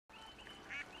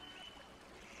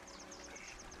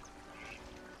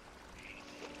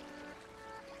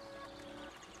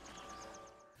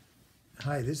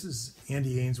Hi, this is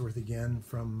Andy Ainsworth again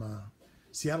from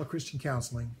Seattle Christian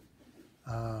Counseling,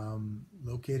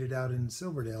 located out in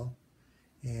Silverdale.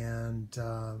 And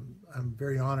I'm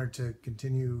very honored to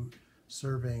continue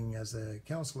serving as a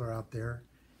counselor out there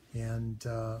and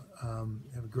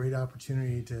have a great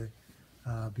opportunity to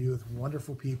be with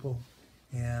wonderful people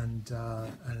and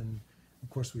of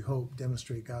course, we hope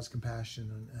demonstrate God's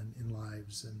compassion in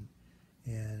lives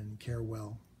and care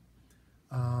well.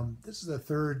 This is the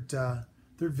third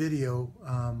video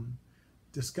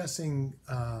discussing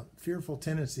fearful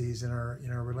tendencies in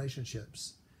our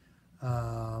relationships,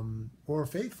 or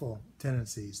faithful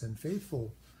tendencies and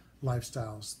faithful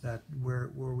lifestyles that where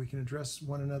we can address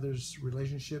one another's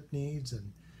relationship needs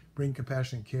and bring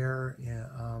compassion and care,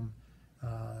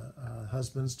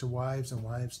 husbands to wives and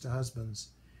wives to husbands,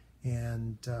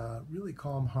 and really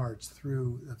calm hearts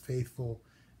through the faithful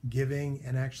giving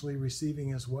and actually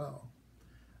receiving as well.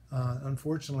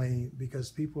 Unfortunately,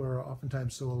 because people are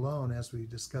oftentimes so alone, as we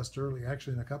discussed earlier,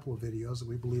 actually in a couple of videos,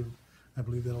 I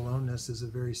believe that aloneness is a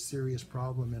very serious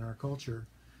problem in our culture,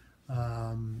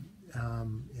 and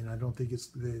I don't think it's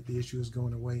the issue is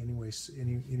going away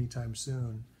anytime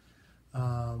soon.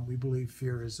 We believe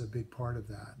fear is a big part of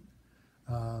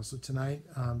that. So tonight,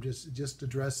 just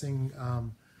addressing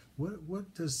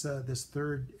what does this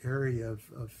third area of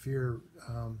fear,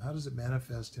 how does it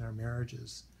manifest in our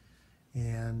marriages?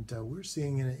 And we're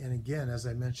seeing, and again, as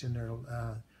I mentioned in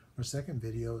our second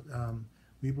video,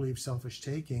 we believe selfish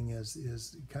taking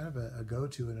is kind of a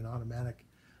go-to and an automatic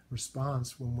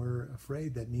response when we're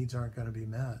afraid that needs aren't going to be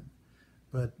met.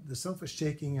 But the selfish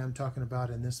taking I'm talking about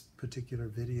in this particular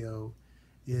video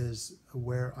is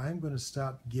where I'm going to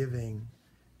stop giving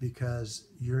because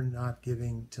you're not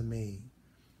giving to me.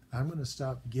 I'm going to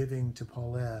stop giving to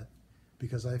Paulette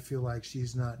because I feel like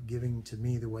she's not giving to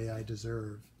me the way I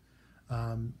deserve.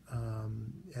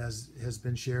 As has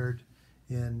been shared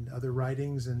in other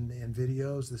writings and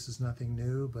videos, this is nothing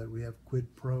new, but we have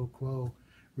quid pro quo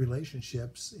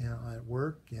relationships at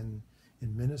work, in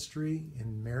ministry,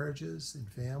 in marriages, in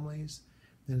families.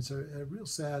 And it's a real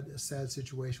sad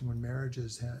situation when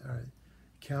marriages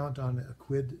count on a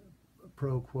quid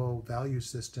pro quo value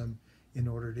system in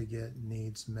order to get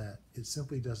needs met. It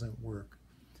simply doesn't work.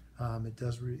 It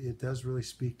does really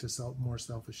speak to more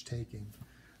selfish taking.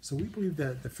 So we believe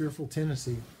that the fearful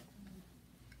tendency,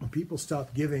 when people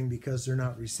stop giving because they're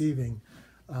not receiving,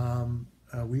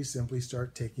 we simply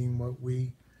start taking what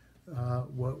we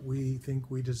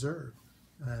think we deserve,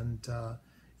 and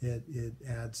it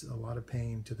adds a lot of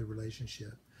pain to the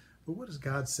relationship. But what does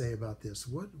God say about this?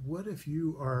 What if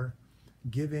you are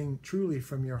giving truly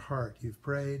from your heart? You've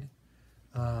prayed.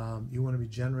 You want to be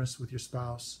generous with your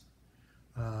spouse.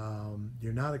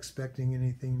 You're not expecting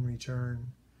anything in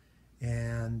return.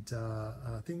 And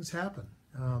things happen.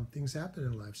 Things happen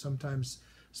in life. Sometimes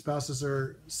spouses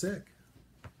are sick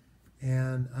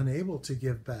and unable to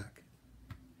give back.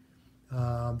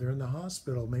 They're in the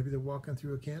hospital. Maybe they're walking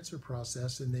through a cancer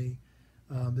process, and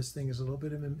this thing is a little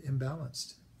bit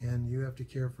imbalanced. And you have to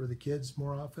care for the kids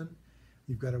more often.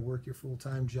 You've got to work your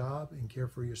full-time job and care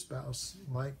for your spouse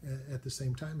at the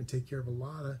same time, and take care of a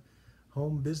lot of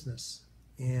home business.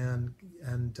 And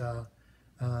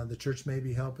the church may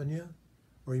be helping you,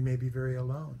 or you may be very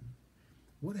alone.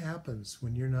 What happens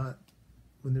when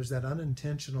there's that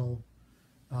unintentional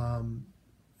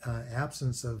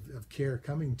absence of care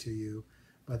coming to you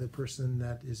by the person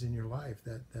that is in your life,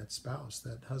 that spouse,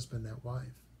 that husband, that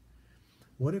wife?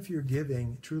 What if you're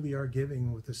giving, truly are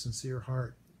giving with a sincere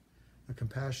heart, a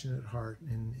compassionate heart,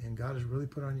 and God has really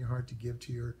put on your heart to give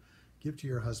to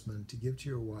your husband, to give to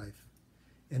your wife,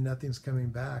 and nothing's coming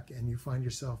back, and you find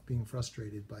yourself being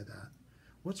frustrated by that?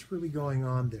 What's really going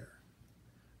on there?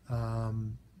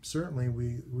 Certainly,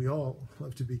 we all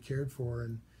love to be cared for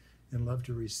and love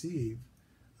to receive,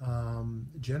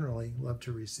 generally love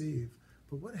to receive.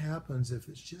 But what happens if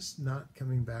it's just not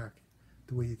coming back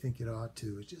the way you think it ought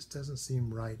to? It just doesn't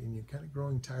seem right, and you're kind of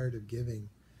growing tired of giving,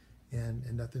 and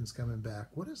nothing's coming back.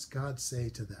 What does God say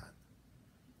to that?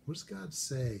 What does God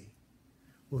say?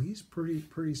 Well, He's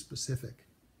pretty specific.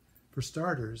 For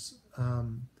starters,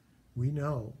 we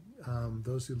know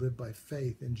those who live by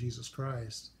faith in Jesus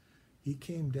Christ, He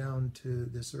came down to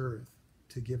this earth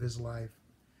to give His life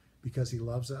because He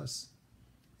loves us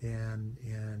and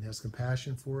has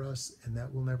compassion for us, and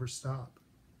that will never stop.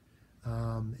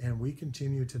 And we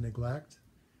continue to neglect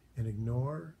and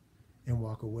ignore and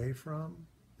walk away from,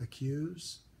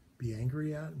 accuse, be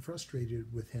angry at, and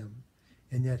frustrated with Him.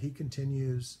 And yet He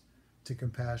continues to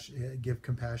give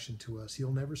compassion to us.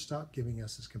 He'll never stop giving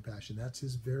us His compassion. That's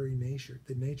His very nature.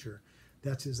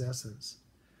 That's His essence.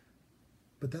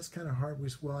 but that's kind of hard.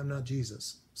 Well, I'm not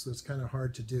Jesus, so it's kind of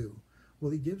hard to do.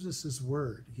 Well, he gives us his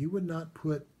word. He would not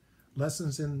put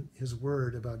lessons in his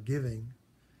word about giving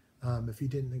if he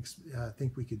didn't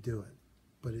think we could do it.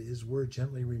 But his word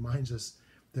gently reminds us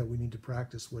that we need to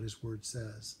practice what his word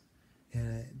says.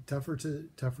 And tougher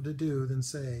to do than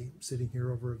say, sitting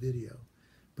here over a video.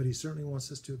 But he certainly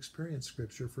wants us to experience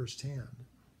Scripture firsthand.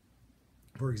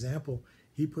 For example,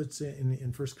 he puts it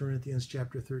in 1 Corinthians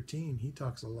chapter 13, he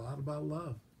talks a lot about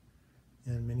love.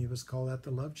 And many of us call that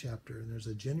the love chapter. And there's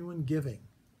a genuine giving,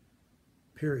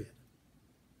 period,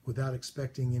 without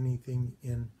expecting anything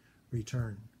in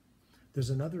return. There's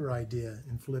another idea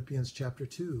in Philippians chapter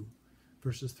 2,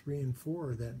 verses 3 and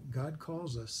 4, that God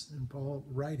calls us, and Paul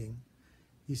writing,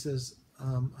 he says,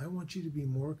 I want you to be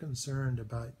more concerned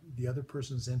about the other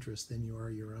person's interest than you are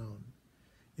your own.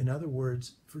 In other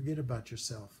words, forget about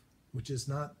yourself, which is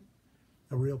not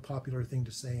a real popular thing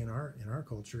to say in our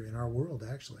culture, in our world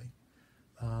actually.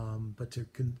 But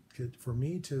for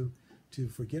me to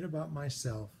forget about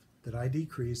myself, that I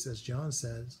decrease, as John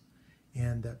says,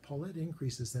 and that Paulette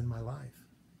increases in my life,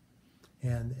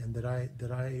 and that I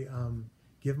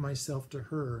give myself to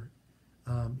her,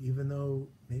 even though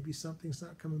maybe something's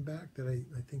not coming back that I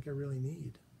think I really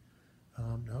need.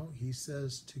 No, he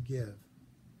says to give.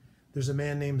 There's a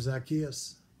man named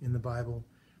Zacchaeus in the Bible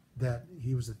that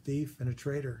he was a thief and a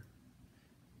traitor,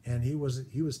 and he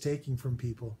was taking from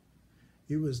people.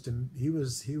 He was a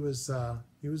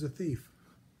thief.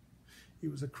 He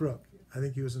was a crook. I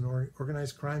think he was an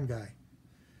organized crime guy.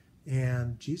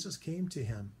 And Jesus came to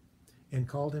him and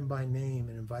called him by name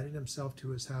and invited himself to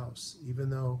his house, even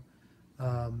though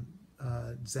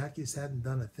Zacchaeus hadn't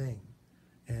done a thing.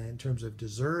 And in terms of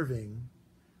deserving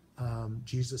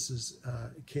Jesus's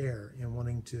care and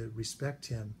wanting to respect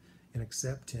him and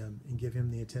accept him and give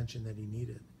him the attention that he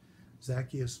needed.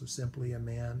 Zacchaeus was simply a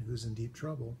man who's in deep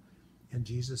trouble, and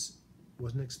Jesus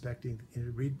wasn't expecting.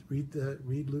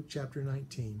 Read Luke chapter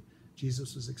 19.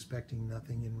 Jesus was expecting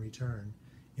nothing in return,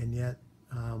 and yet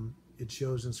it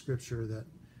shows in Scripture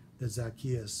that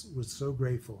Zacchaeus was so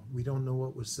grateful. We don't know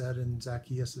what was said in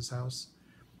Zacchaeus' house,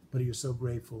 but he was so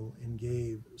grateful and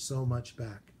gave so much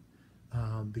back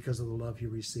because of the love he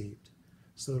received.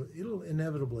 So it'll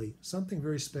inevitably, something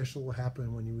very special will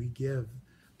happen when we give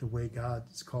the way God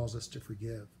calls us to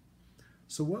forgive.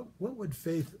 So what would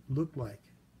faith look like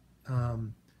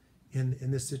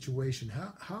in this situation?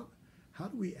 How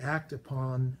do we act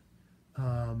upon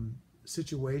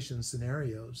situations,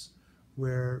 scenarios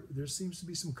where there seems to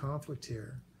be some conflict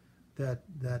here, that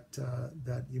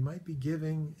you might be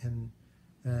giving and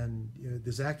you know,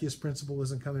 the Zacchaeus principle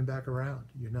isn't coming back around.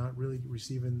 You're not really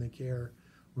receiving the care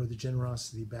or the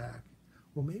generosity back.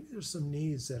 Well, maybe there's some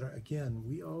needs that are, again,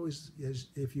 we always,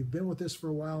 if you've been with us for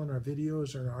a while in our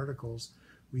videos or in our articles,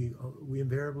 we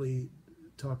invariably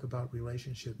talk about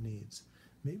relationship needs.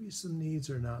 Maybe some needs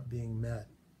are not being met.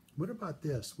 What about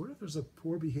this? What if there's a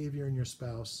poor behavior in your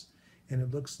spouse and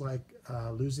it looks like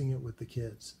losing it with the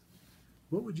kids?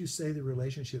 What would you say the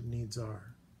relationship needs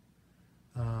are?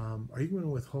 Are you going to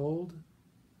withhold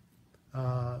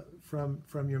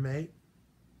from your mate,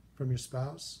 from your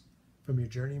spouse, from your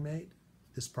journey mate,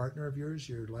 this partner of yours,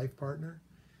 your life partner,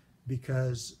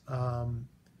 because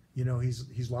you know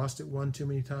he's lost it one too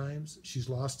many times, she's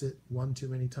lost it one too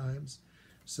many times,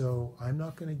 so I'm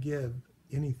not going to give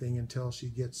anything until she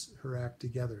gets her act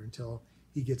together, until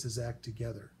he gets his act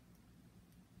together.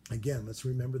 Again, let's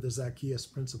remember the Zacchaeus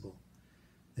principle,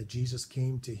 that Jesus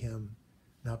came to him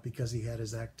not because he had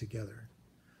his act together.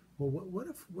 Well,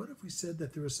 what if we said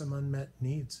that there was some unmet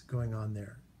needs going on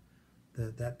there?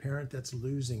 That parent that's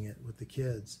losing it with the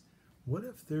kids, what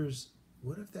if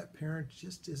that parent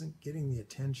just isn't getting the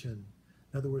attention?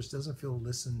 In other words, doesn't feel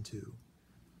listened to.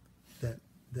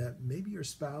 That maybe your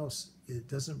spouse, it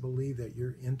doesn't believe that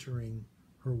you're entering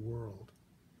her world.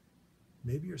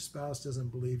 Maybe your spouse doesn't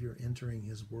believe you're entering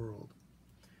his world.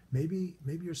 Maybe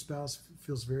your spouse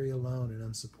feels very alone and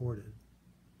unsupported,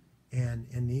 and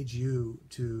needs you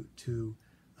to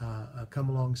come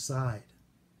alongside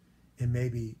and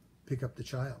maybe pick up the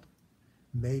child,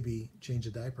 maybe change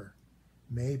a diaper,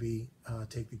 maybe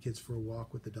take the kids for a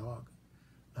walk with the dog.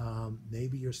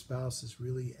 Maybe your spouse is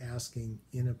really asking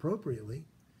inappropriately,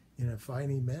 in a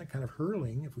fighting manner, kind of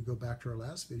hurling, if we go back to our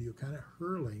last video, kind of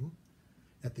hurling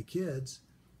at the kids,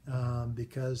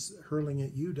 because hurling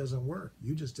at you doesn't work.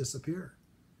 You just disappear.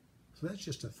 So that's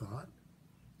just a thought.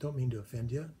 Don't mean to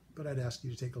offend you, but I'd ask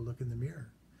you to take a look in the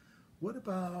mirror. What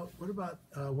about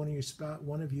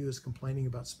one of you is complaining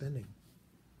about spending,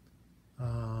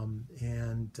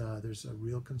 and there's a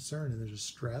real concern, and there's a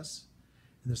stress,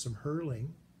 and there's some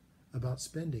hurling about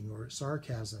spending, or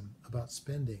sarcasm about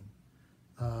spending,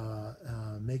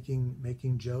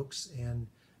 making jokes and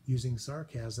using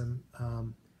sarcasm.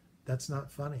 That's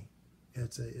not funny.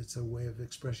 It's a way of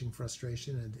expressing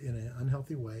frustration in an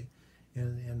unhealthy way,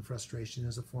 and frustration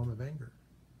is a form of anger.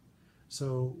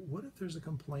 So what if there's a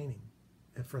complaining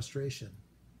and frustration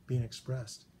being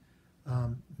expressed?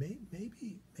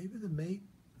 Maybe the mate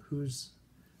who's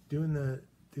doing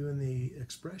the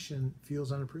expression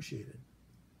feels unappreciated.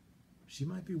 She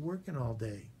might be working all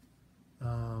day.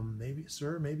 Maybe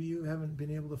you haven't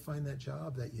been able to find that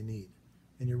job that you need,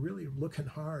 and you're really looking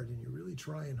hard and you're really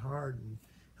trying hard and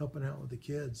helping out with the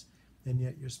kids, and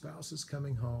yet your spouse is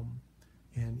coming home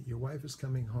and your wife is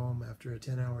coming home after a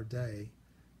 10-hour day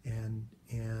and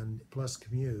plus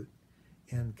commute,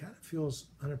 and kind of feels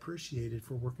unappreciated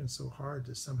for working so hard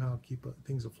to somehow keep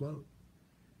things afloat.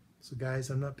 So guys,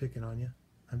 I'm not picking on you.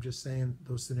 I'm just saying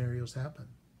those scenarios happen.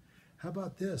 How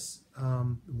about this?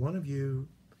 One of you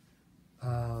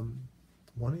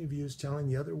is telling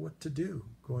the other what to do.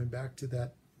 Going back to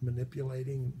that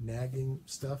manipulating, nagging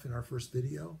stuff in our first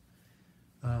video.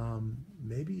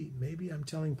 Maybe I'm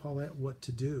telling Paulette what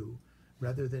to do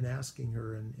rather than asking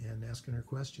her and asking her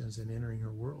questions and entering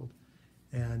her world.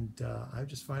 And I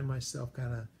just find myself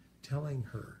kind of telling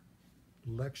her,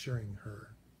 lecturing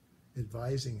her,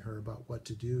 advising her about what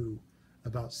to do,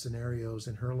 about scenarios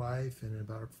in her life and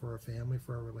about for our family,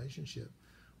 for our relationship.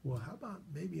 Well, how about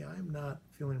maybe I'm not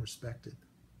feeling respected?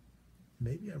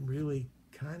 Maybe I'm really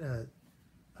kind of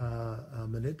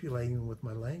manipulating with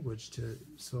my language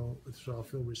so I'll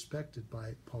feel respected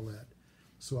by Paulette.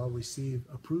 So I'll receive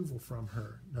approval from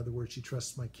her. In other words, she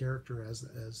trusts my character as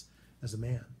a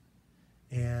man.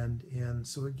 And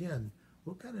so again,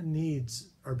 what kind of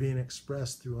needs are being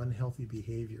expressed through unhealthy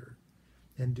behavior?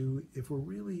 And if we're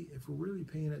really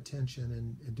paying attention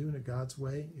and doing it God's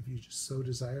way, if you just so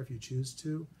desire, if you choose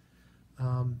to,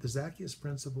 the Zacchaeus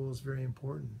principle is very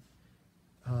important.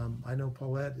 I know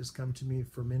Paulette has come to me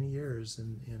for many years,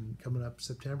 and coming up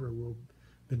September, we've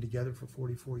been together for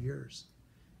 44 years.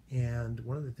 And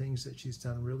one of the things that she's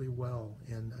done really well,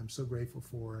 and I'm so grateful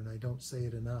for, and I don't say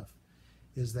it enough,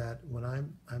 is that when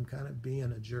I'm kind of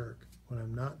being a jerk, when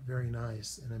I'm not very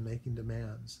nice and I'm making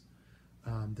demands,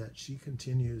 that she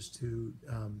continues to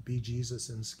be Jesus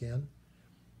in skin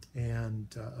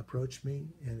and approach me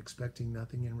and expecting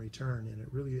nothing in return. And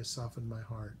it really has softened my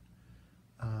heart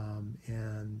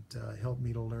and helped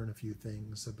me to learn a few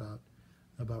things about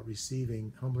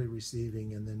receiving, humbly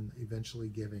receiving, and then eventually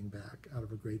giving back out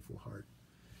of a grateful heart.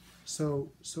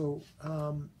 So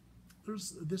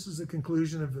this is a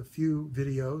conclusion of a few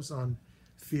videos on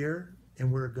fear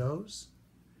and where it goes.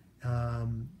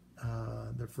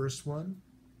 The first one,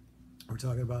 we're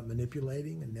talking about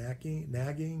manipulating and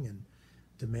nagging and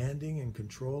demanding and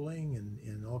controlling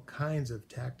and all kinds of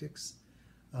tactics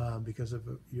because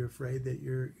you're afraid that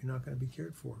you're not going to be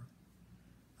cared for.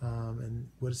 And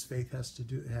what does faith have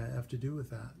to do with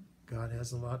that? God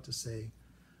has a lot to say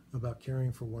about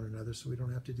caring for one another, so we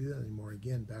don't have to do that anymore.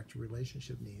 Again, back to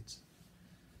relationship needs.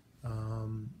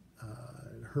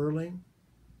 Hurling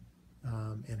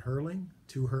and hurling,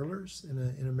 two hurlers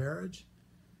in a marriage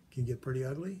can get pretty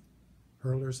ugly.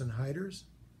 Hurlers and hiders,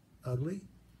 ugly.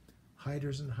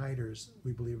 Hiders and hiders,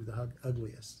 we believe, are the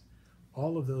ugliest.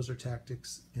 All of those are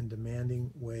tactics and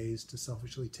demanding ways to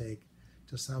selfishly take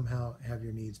to somehow have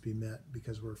your needs be met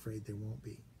because we're afraid they won't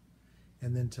be.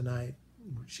 And then tonight,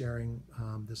 we're sharing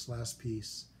this last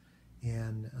piece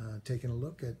and taking a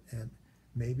look at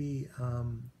maybe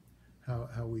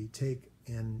how we take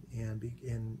and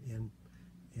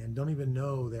don't even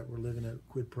know that we're living a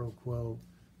quid pro quo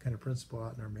kind of principle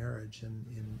out in our marriage,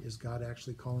 and is God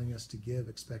actually calling us to give,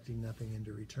 expecting nothing in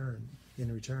return,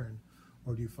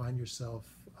 or do you find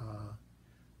yourself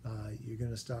you're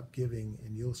going to stop giving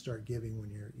and you'll start giving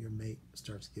when your mate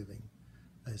starts giving?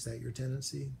 Is that your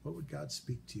tendency? What would God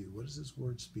speak to you? What does His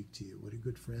Word speak to you? What do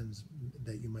good friends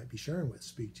that you might be sharing with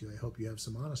speak to you? I hope you have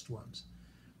some honest ones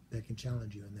that can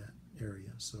challenge you in that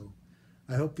area. So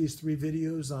I hope these 3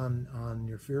 videos on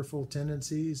your fearful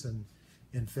tendencies and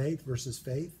faith versus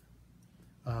faith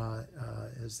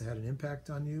has had an impact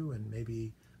on you and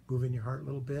maybe moving your heart a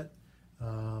little bit.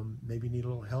 Maybe need a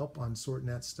little help on sorting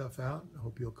that stuff out. I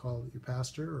hope you'll call your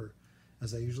pastor, or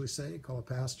as I usually say, call a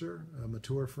pastor, a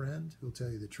mature friend who'll tell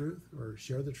you the truth or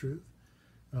share the truth,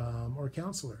 or a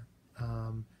counselor.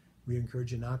 We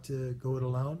encourage you not to go it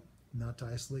alone, not to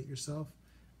isolate yourself,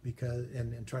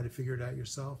 and try to figure it out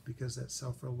yourself, because that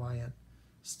self-reliant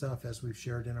stuff, as we've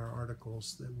shared in our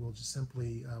articles, that will just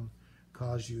simply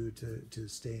cause you to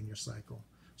stay in your cycle.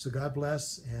 So God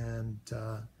bless, and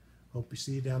hope we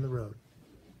see you down the road.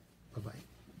 Bye-bye.